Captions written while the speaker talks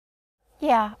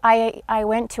Yeah, I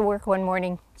went to work one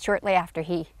morning shortly after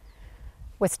he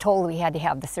was told we had to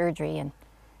have the surgery, and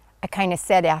I kind of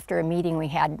said after a meeting we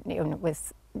had, it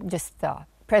was just the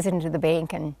president of the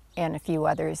bank and a few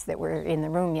others that were in the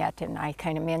room yet, and I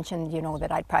kind of mentioned,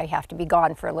 that I'd probably have to be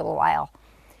gone for a little while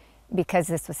because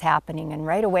this was happening. And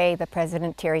right away the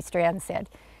president, Terry Strand, said,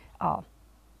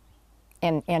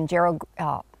 and Gerald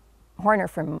Horner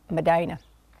from Medina,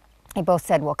 they both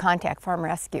said, well, contact Farm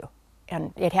Rescue.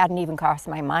 And it hadn't even crossed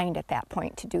my mind at that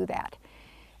point to do that.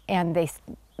 And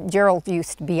Gerald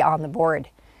used to be on the board,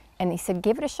 and he said,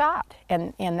 give it a shot.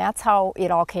 And that's how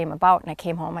it all came about. And I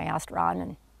came home, I asked Ron,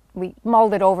 and we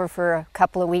mulled it over for a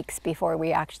couple of weeks before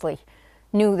we actually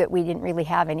knew that we didn't really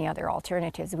have any other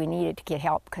alternatives. We needed to get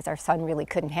help because our son really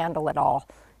couldn't handle it all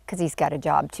because he's got a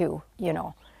job too,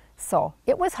 So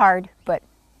it was hard, but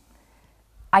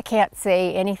I can't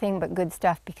say anything but good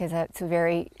stuff because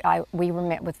we were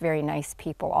met with very nice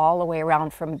people all the way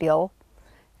around. From Bill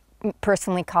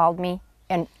personally called me,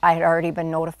 and I had already been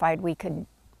notified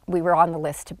we were on the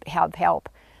list to have help,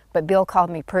 but Bill called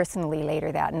me personally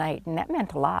later that night, and that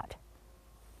meant a lot.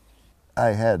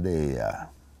 I had a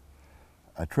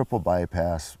triple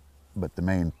bypass, but the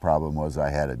main problem was I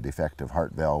had a defective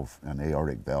heart valve, an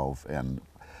aortic valve, and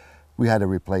we had to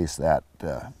replace that.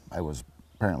 I was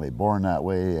apparently born that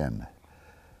way, and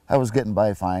I was getting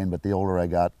by fine, but the older I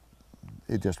got,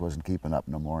 it just wasn't keeping up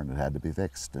no more, and it had to be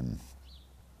fixed. And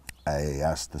I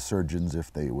asked the surgeons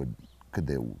if could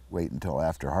they wait until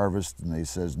after harvest, and they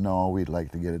says, no, we'd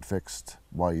like to get it fixed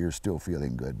while you're still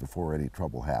feeling good before any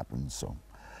trouble happens. So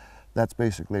that's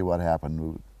basically what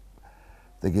happened.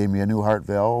 They gave me a new heart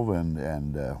valve,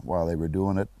 and while they were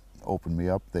doing it, opened me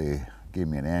up, they gave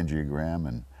me an angiogram,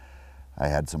 and I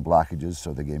had some blockages,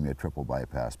 so they gave me a triple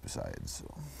bypass besides.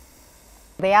 So.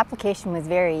 The application was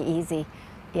very easy.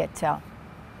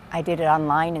 I did it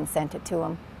online and sent it to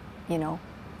them.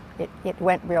 It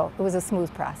went it was a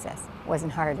smooth process. It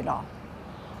wasn't hard at all.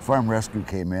 Farm Rescue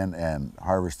came in and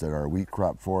harvested our wheat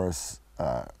crop for us,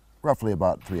 roughly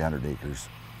about 300 acres.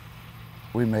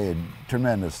 We made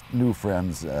tremendous new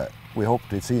friends. We hope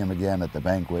to see them again at the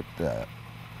banquet.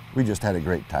 We just had a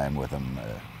great time with them.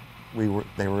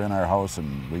 They were in our house,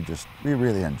 and we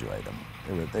really enjoyed them.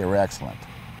 They were excellent.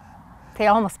 They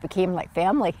almost became like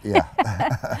family. Yeah.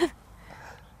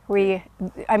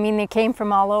 They came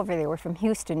from all over. They were from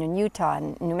Houston and Utah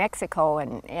and New Mexico,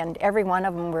 and every one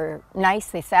of them were nice.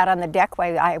 They sat on the deck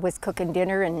while I was cooking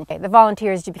dinner, and the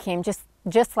volunteers became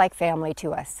just like family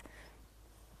to us.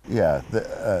 Yeah,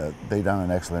 they done an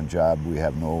excellent job. We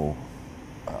have no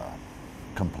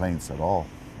complaints at all.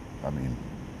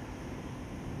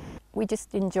 We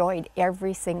just enjoyed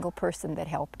every single person that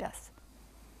helped us.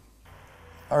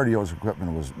 RDO's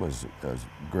equipment was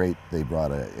great. They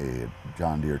brought a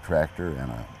John Deere tractor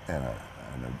and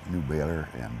a new baler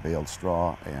and baled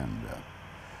straw, and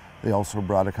they also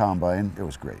brought a combine. It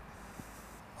was great.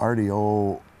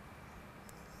 RDO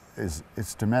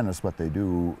it's tremendous what they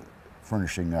do,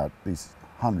 furnishing out these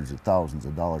hundreds of thousands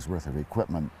of dollars worth of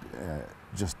equipment,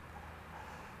 just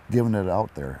giving it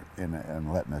out there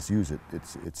and letting us use it.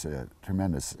 It's a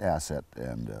tremendous asset,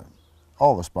 and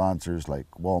all the sponsors like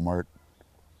Walmart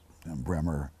and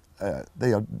Bremer,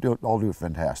 they all do a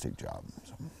fantastic job.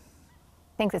 So.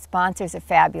 I think the sponsors are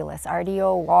fabulous.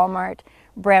 RDO, Walmart,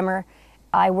 Bremer.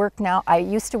 I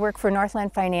used to work for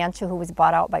Northland Financial, who was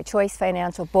bought out by Choice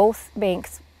Financial. Both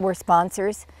banks were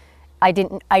sponsors. I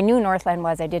knew Northland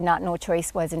was. I did not know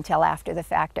Choice was until after the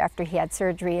fact, after he had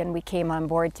surgery and we came on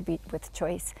board to be with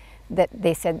Choice, that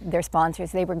they said they're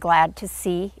sponsors. They were glad to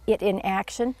see it in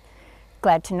action,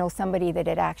 glad to know somebody that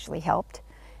it actually helped.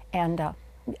 And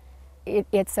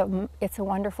it's a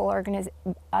wonderful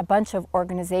a bunch of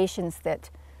organizations that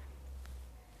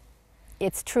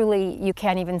it's truly, you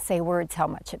can't even say words how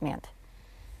much it meant.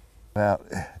 Well,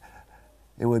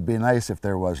 it would be nice if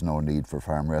there was no need for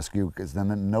Farm Rescue, because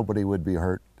then nobody would be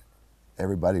hurt,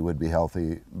 everybody would be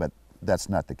healthy, but that's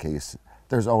not the case.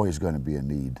 There's always going to be a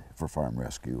need for Farm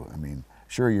Rescue.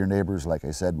 Sure, your neighbors, like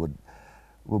I said,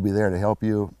 will be there to help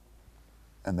you,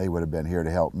 and they would have been here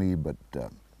to help me, but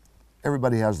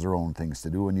everybody has their own things to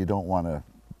do, and you don't want to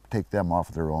take them off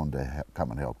their own to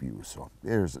come and help you. So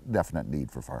there's a definite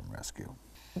need for Farm Rescue.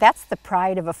 That's the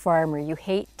pride of a farmer. You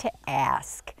hate to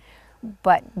ask,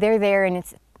 but they're there, and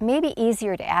it's maybe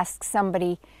easier to ask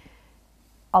somebody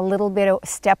a little bit of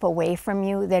step away from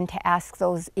you than to ask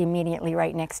those immediately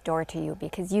right next door to you,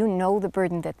 because you know the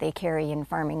burden that they carry in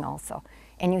farming also,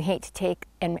 and you hate to take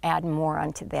and add more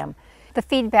onto them. The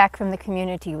feedback from the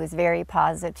community was very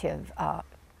positive.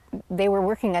 They were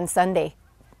working on Sunday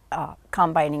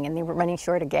combining, and they were running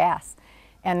short of gas.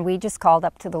 And we just called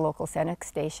up to the local Cenex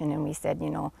station and we said, you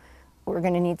know, we're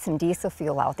going to need some diesel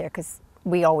fuel out there, because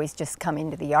we always just come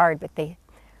into the yard. But they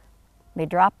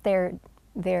dropped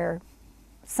their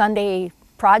Sunday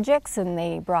projects and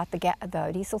they brought the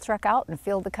diesel truck out and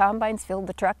filled the combines, filled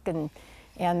the truck, and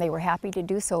they were happy to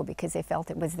do so because they felt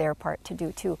it was their part to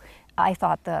do too. I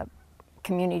thought the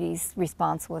community's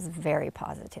response was very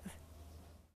positive.